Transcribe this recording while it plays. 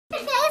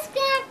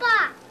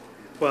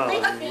Well,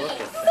 Look look at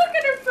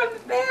at her from the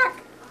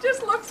back.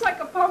 Just looks like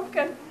a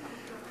pumpkin.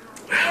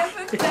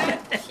 Isn't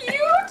that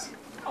cute?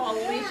 Oh,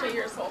 Alicia,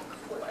 you're so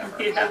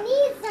clever. Yeah. I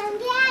need some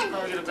candy.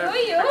 I'll get a Do better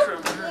you? picture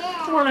of her.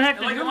 Yeah. Where the heck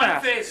And is look your at my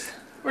map? face.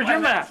 Where's My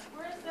your map?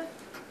 Where's the...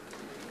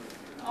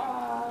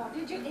 Oh,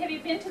 have you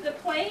been to the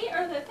play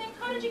or the thing?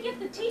 How did you get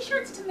the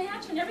t-shirts to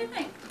match and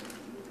everything?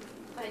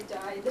 I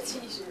dyed the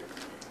t-shirt.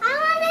 I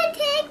want to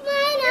take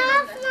mine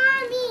off,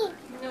 Mommy.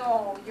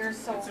 No, you're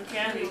so It's a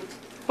candy. cute.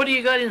 What do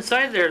you got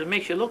inside there that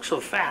makes you look so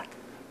fat?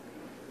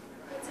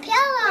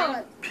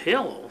 Pillows.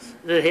 Pillows?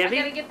 Is it I heavy?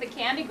 gotta get the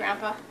candy,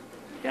 Grandpa.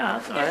 Yeah,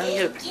 that's all right.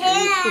 I'll get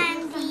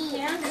Candy.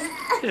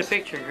 get a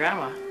picture of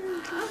Grandma. No,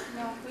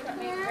 we don't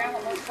need Grandma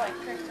looks like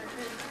tricks or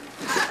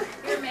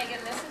treats. Here, Megan,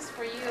 this is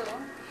for you.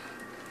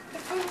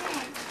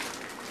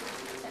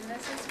 And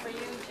this is for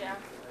you, Jeff.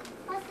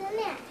 What's in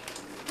there?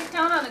 Get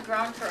down on the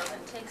ground for them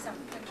and take some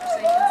pictures so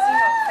you can see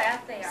how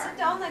fat they are. Sit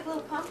down like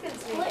little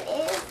pumpkins. What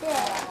is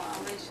this?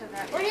 Oh, Alicia,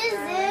 that What is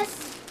darling.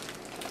 this?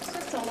 It's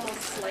just a little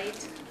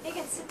slate.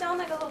 Megan, sit down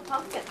like a little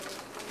pumpkin.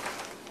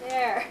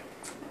 There.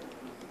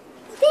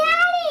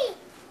 Daddy!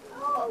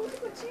 Oh,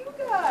 look what you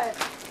got.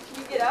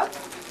 Can you get up?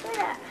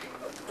 Yeah.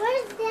 What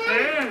is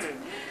that?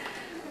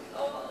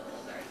 Oh,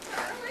 they're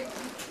darling.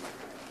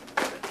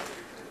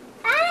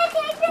 I'm going to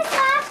take this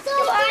off so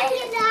I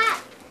can not.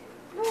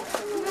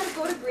 You gotta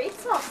go to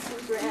Grace's house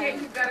and Yeah,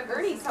 you've got to go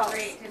Ernie's house.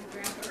 Great and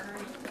Grandpa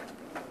Ernie.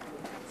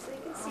 So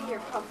you can see your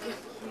pumpkin.